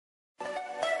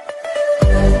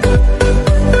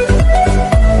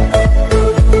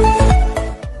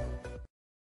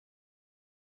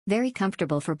Very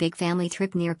comfortable for big family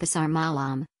trip near Pasar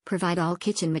Malam, provide all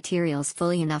kitchen materials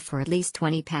fully enough for at least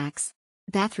 20 packs.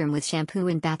 Bathroom with shampoo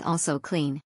and bath also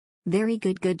clean. Very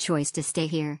good choice to stay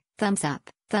here, thumbs up,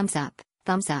 thumbs up,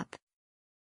 thumbs up.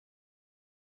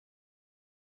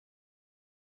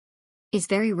 Is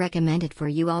very recommended for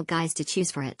you all guys to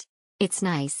choose for it. It's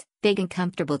nice, big and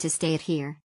comfortable to stay at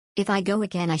here. If I go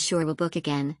again I sure will book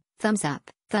again, thumbs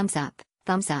up, thumbs up,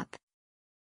 thumbs up.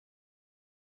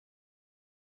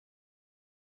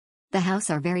 The house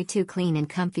are very too clean and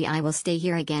comfy. I will stay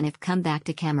here again if come back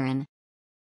to Cameron.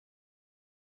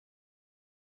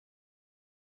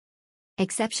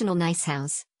 Exceptional nice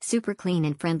house, super clean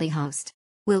and friendly host.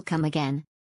 Will come again.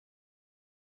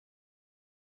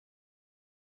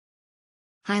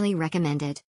 Highly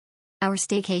recommended. Our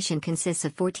staycation consists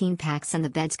of 14 packs and the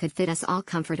beds could fit us all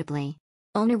comfortably.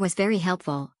 Owner was very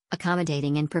helpful,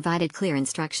 accommodating and provided clear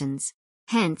instructions.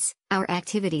 Hence, our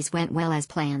activities went well as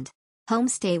planned.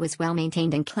 Homestay was well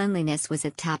maintained and cleanliness was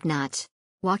at top notch.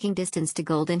 Walking distance to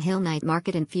Golden Hill Night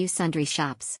Market and few sundry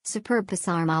shops. Superb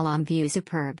Pasar Malam view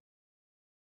superb.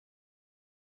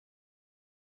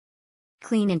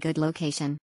 Clean and good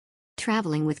location.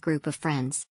 Traveling with group of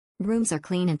friends. Rooms are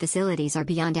clean and facilities are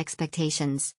beyond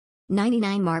expectations.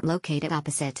 99 Mart located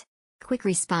opposite. Quick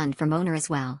respond from owner as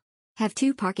well. Have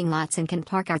 2 parking lots and can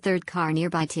park our 3rd car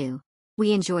nearby too.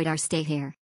 We enjoyed our stay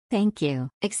here. Thank you.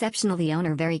 Exceptional, the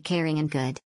owner very caring and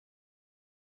good.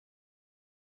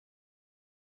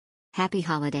 Happy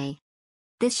holiday.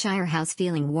 This Shire House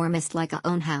feeling warmest like a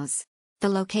own house. The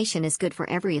location is good for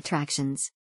every attractions.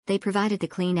 They provided the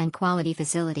clean and quality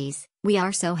facilities. We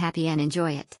are so happy and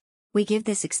enjoy it. We give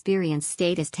this experience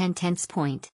state as 10/10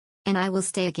 point. And I will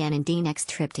stay again in the next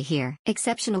trip to here.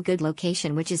 Exceptional good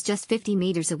location which is just 50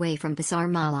 meters away from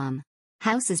Pasar Malam.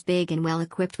 House is big and well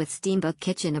equipped with steamboat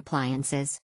kitchen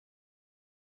appliances.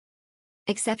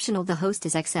 Exceptional, the host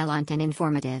is excellent and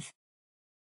informative.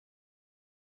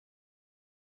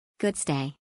 Good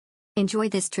stay.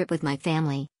 Enjoyed this trip with my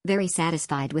family, very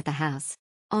satisfied with the house.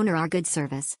 Owner are good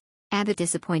service. A bit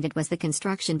disappointed was the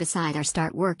construction beside our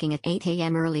start working at 8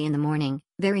 a.m. early in the morning,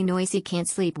 very noisy, can't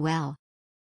sleep well.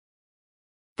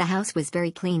 The house was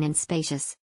very clean and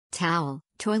spacious. Towel,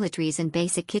 toiletries and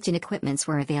basic kitchen equipments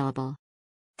were available.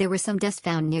 There was some dust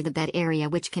found near the bed area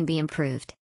which can be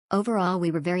improved. Overall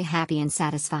we were very happy and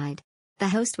satisfied. The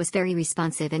host was very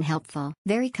responsive and helpful.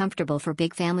 Very comfortable for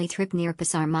big family trip near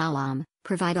Pasar Malam,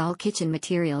 provide all kitchen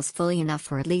materials fully enough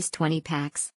for at least 20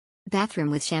 packs.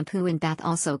 Bathroom with shampoo and bath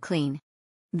also clean.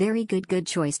 Very good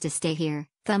choice to stay here,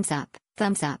 thumbs up,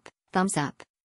 thumbs up, thumbs up.